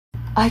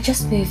I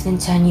just moved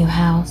into a new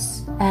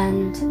house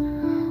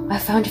and I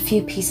found a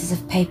few pieces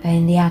of paper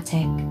in the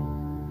attic,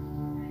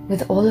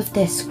 with all of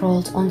this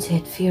scrawled onto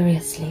it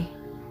furiously,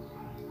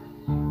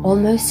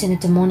 almost in a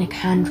demonic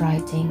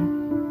handwriting.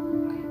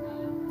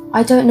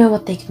 I don't know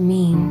what they could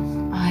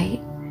mean. I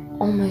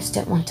almost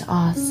don't want to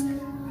ask.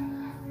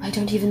 I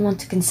don't even want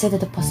to consider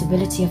the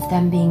possibility of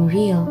them being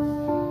real.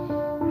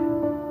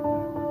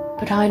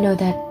 But I know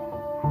that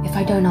if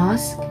I don't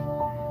ask,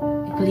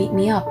 it will eat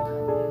me up.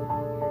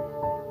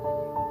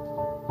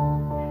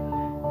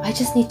 I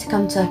just need to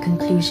come to a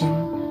conclusion.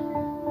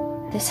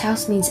 This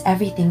house means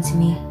everything to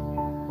me,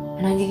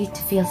 and I need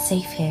to feel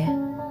safe here.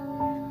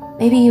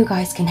 Maybe you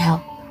guys can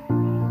help.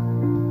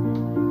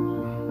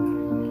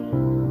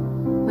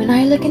 When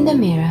I look in the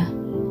mirror,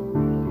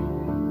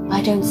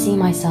 I don't see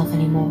myself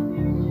anymore.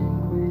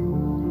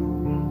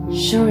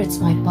 Sure, it's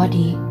my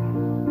body.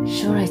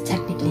 Sure, I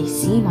technically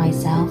see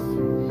myself,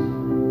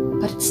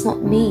 but it's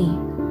not me.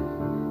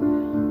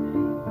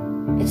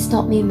 It's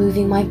not me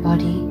moving my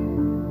body.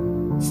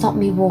 It's not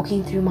me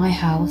walking through my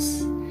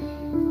house.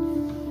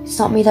 It's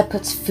not me that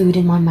puts food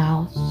in my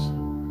mouth.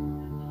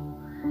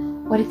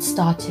 When it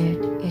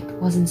started, it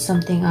wasn't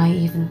something I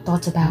even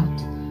thought about.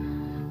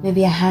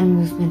 Maybe a hand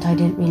movement I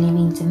didn't really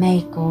mean to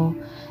make, or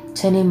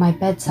turning my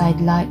bedside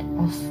light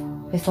off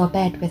before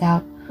bed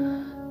without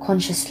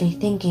consciously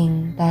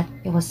thinking that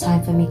it was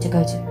time for me to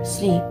go to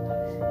sleep.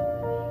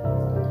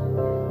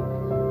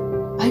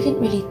 I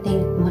didn't really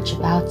think much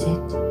about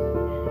it.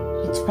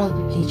 It's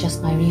probably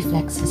just my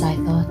reflexes, I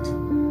thought.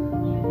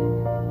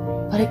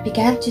 But it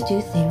began to do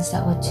things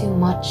that were too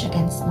much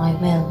against my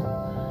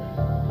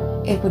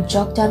will. It would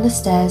jog down the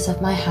stairs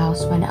of my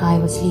house when I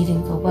was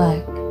leaving for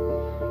work.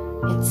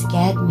 It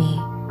scared me.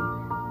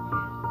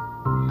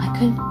 I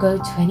couldn't go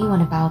to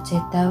anyone about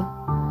it though.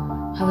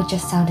 I would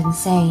just sound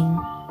insane.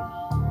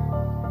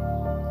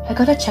 I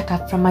got a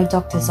checkup from my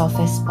doctor's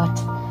office, but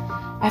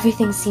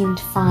everything seemed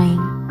fine.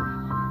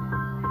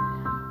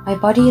 My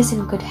body is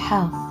in good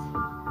health,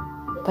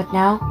 but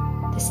now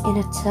this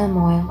inner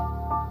turmoil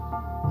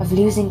of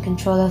losing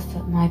control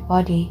of my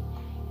body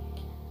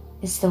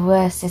is the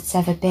worst it's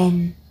ever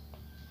been.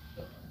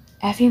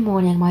 Every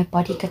morning my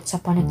body gets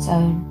up on its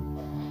own.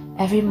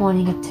 Every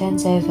morning it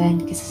turns over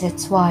and kisses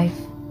its wife,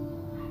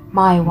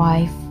 my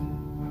wife,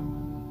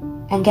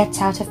 and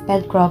gets out of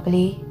bed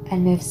groggily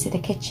and moves to the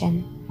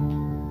kitchen.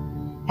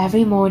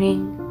 Every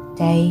morning,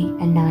 day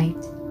and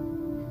night,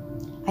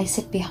 I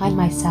sit behind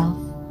myself,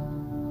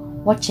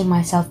 watching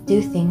myself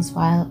do things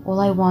while all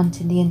I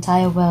want in the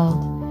entire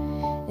world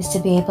is to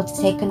be able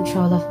to take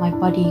control of my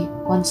body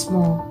once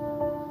more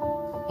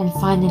and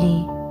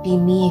finally be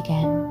me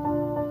again.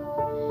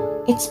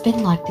 It's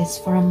been like this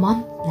for a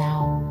month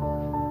now.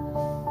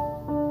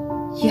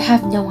 You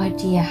have no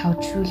idea how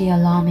truly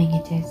alarming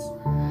it is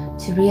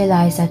to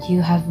realize that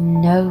you have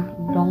no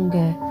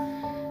longer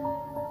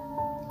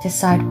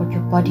decide what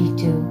your body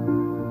do.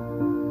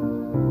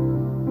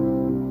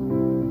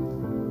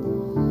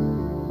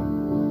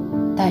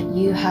 That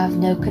you have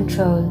no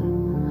control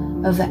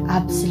over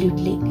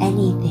absolutely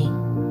anything.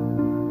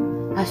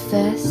 At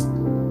first,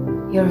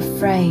 you're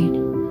afraid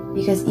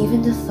because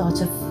even the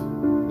thought of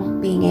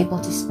not being able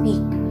to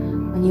speak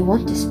when you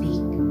want to speak,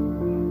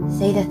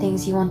 say the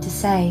things you want to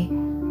say,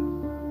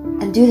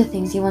 and do the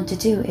things you want to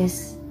do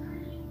is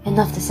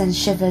enough to send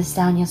shivers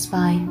down your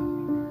spine.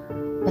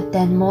 But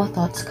then more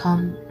thoughts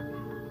come,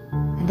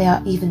 and they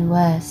are even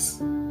worse.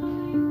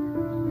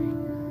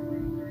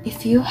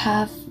 If you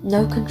have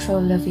no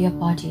control over your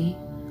body,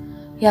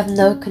 you have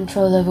no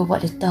control over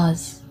what it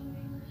does.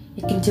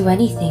 It can do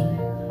anything,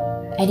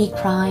 any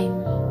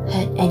crime,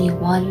 hurt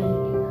anyone,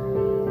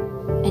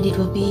 and it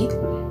will be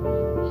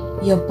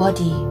your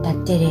body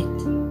that did it.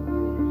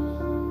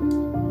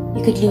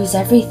 You could lose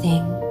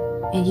everything,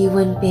 and you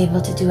wouldn't be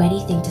able to do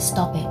anything to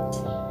stop it.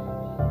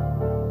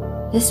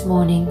 This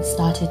morning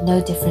started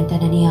no different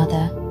than any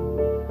other.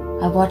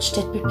 I watched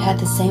it prepare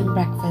the same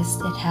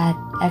breakfast it had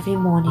every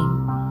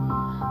morning,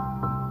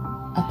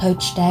 a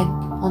poached egg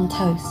on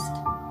toast.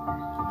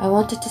 I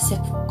wanted to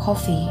sip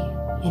coffee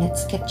in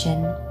its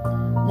kitchen,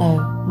 no,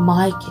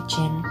 my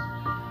kitchen.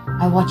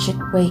 I watched it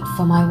wait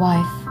for my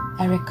wife,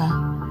 Erica,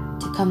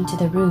 to come to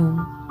the room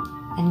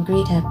and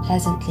greet her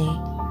pleasantly.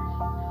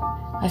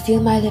 I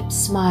feel my lips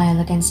smile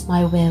against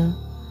my will.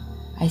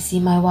 I see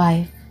my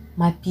wife,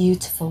 my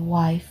beautiful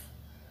wife,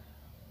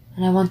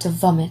 and I want to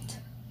vomit.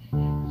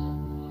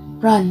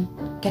 Run,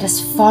 get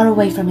as far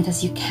away from it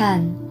as you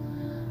can.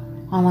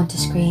 I want to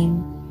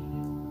scream.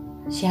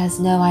 She has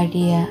no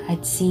idea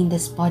I'd seen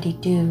this body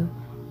do.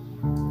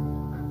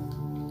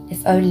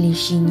 If only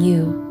she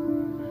knew.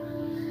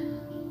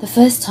 The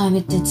first time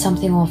it did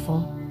something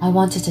awful, I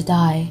wanted to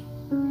die.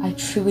 I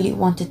truly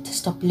wanted to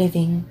stop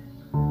living.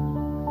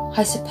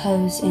 I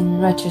suppose, in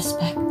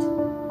retrospect,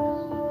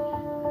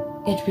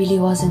 it really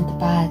wasn't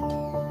bad.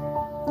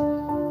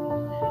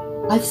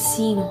 I've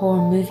seen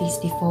horror movies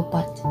before,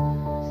 but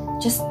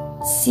just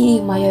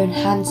seeing my own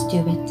hands do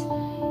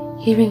it,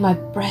 hearing my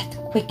breath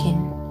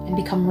quicken and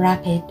become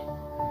rapid,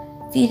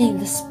 feeling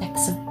the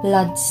specks of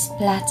blood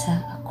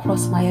splatter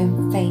across my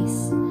own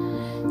face,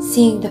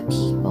 seeing the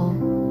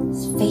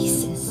people's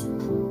faces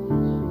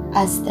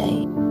as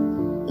they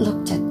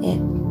looked at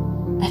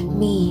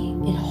me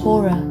in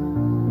horror,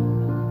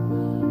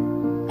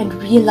 and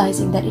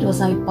realizing that it was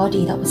my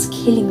body that was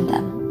killing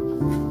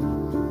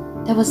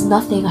them. There was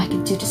nothing I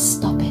could do to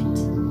stop it.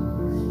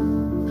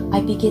 I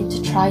began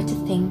to try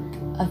to think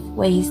of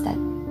ways that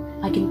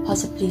I can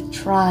possibly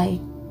try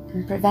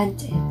and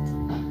prevent it,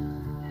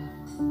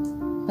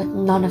 but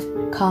none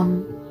have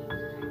come.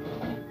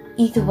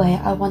 Either way,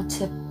 I want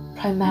to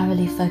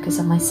primarily focus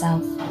on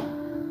myself.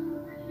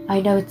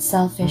 I know it's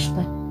selfish,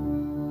 but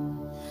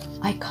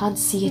I can't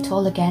see it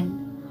all again.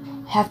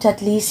 I have to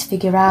at least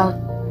figure out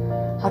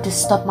how to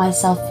stop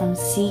myself from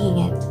seeing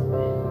it.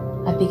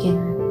 I begin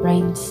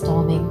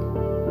brainstorming.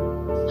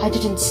 I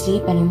didn't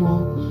sleep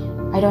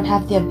anymore. I don't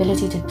have the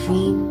ability to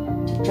dream,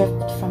 to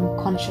drift from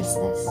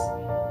consciousness.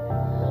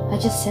 I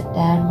just sit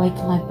there and wait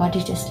for my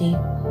body to sleep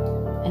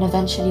and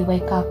eventually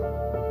wake up.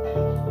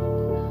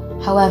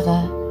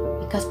 However,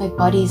 because my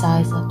body's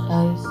eyes are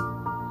closed,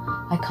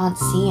 I can't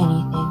see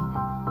anything.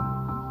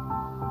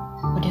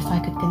 What if I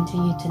could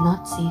continue to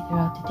not see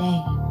throughout the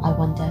day, I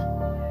wonder?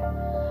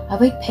 I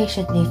wait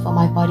patiently for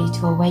my body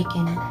to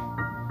awaken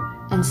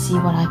and see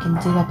what I can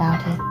do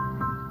about it.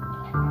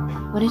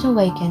 When it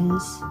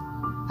awakens,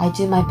 I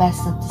do my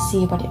best not to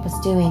see what it was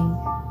doing.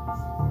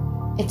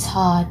 It's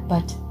hard,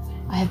 but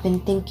I have been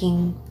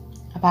thinking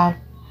about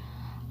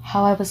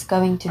how I was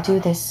going to do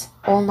this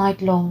all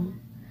night long,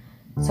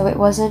 so it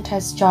wasn't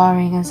as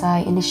jarring as I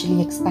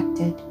initially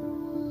expected.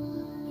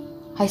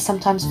 I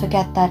sometimes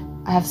forget that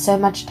I have so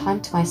much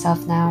time to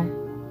myself now.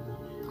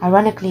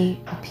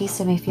 Ironically, a piece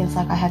of me feels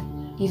like I have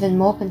even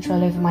more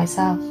control over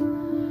myself,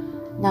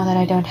 now that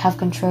I don't have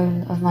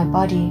control of my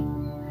body.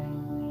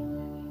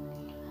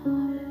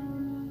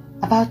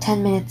 About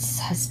 10 minutes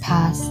has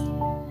passed,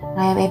 and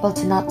I am able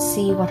to not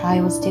see what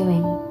I was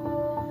doing.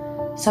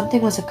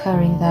 Something was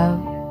occurring though.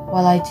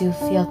 While I do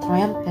feel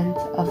triumphant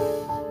of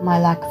my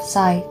lack of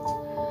sight,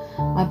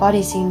 my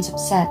body seems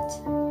upset.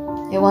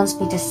 It wants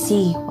me to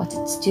see what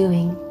it's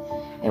doing.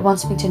 It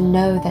wants me to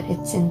know that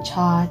it's in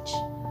charge,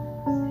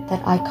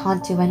 that I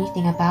can't do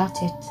anything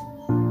about it.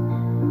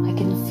 I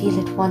can feel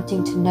it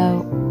wanting to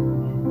know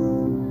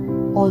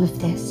all of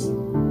this.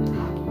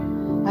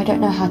 I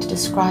don't know how to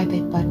describe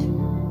it, but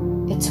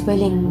it's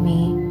willing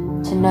me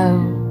to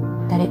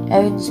know that it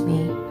owns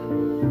me.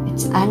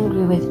 It's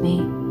angry with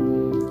me.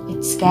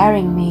 It's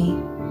scaring me.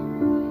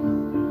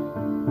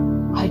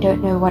 I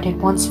don't know what it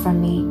wants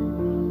from me.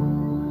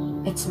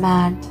 It's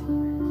mad.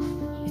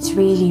 It's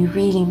really,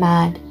 really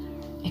mad.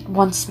 It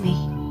wants me.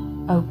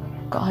 Oh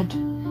God,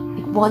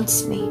 it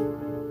wants me.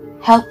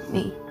 Help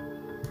me.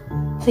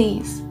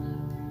 Please.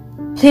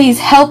 Please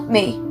help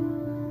me.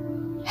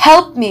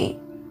 Help me.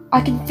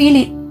 I can feel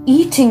it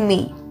eating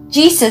me.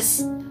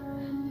 Jesus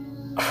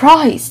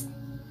Christ.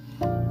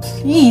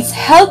 Please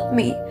help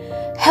me.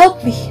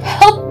 Help me.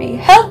 Help me.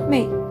 Help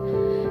me.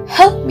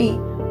 Help me.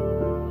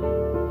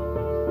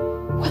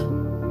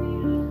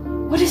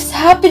 What is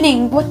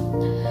happening?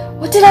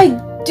 What did I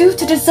do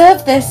to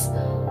deserve this?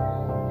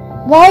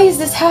 Why is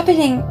this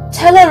happening?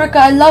 Tell Erica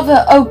I love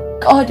her. Oh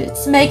God,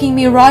 it's making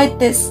me write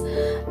this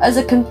as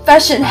a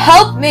confession.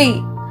 Help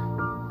me!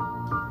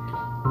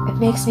 It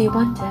makes me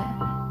wonder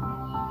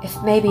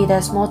if maybe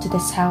there's more to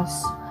this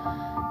house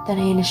than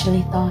I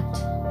initially thought.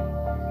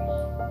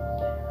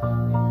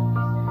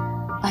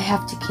 I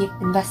have to keep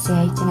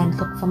investigating and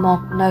look for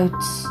more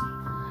notes.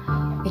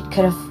 It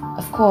could have,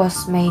 of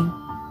course,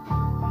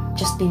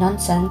 just be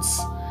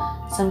nonsense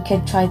some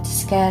kid tried to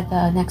scare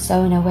the next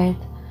owner with,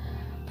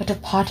 but a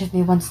part of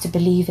me wants to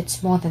believe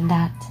it's more than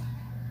that.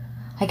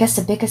 I guess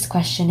the biggest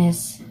question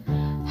is,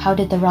 how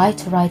did the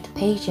writer write the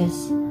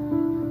pages?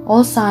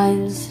 All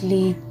signs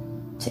lead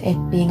to it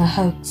being a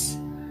hoax,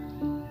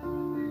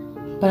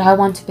 but I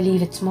want to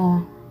believe it's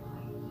more.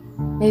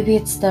 Maybe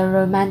it's the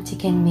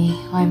romantic in me,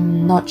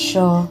 I'm not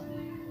sure.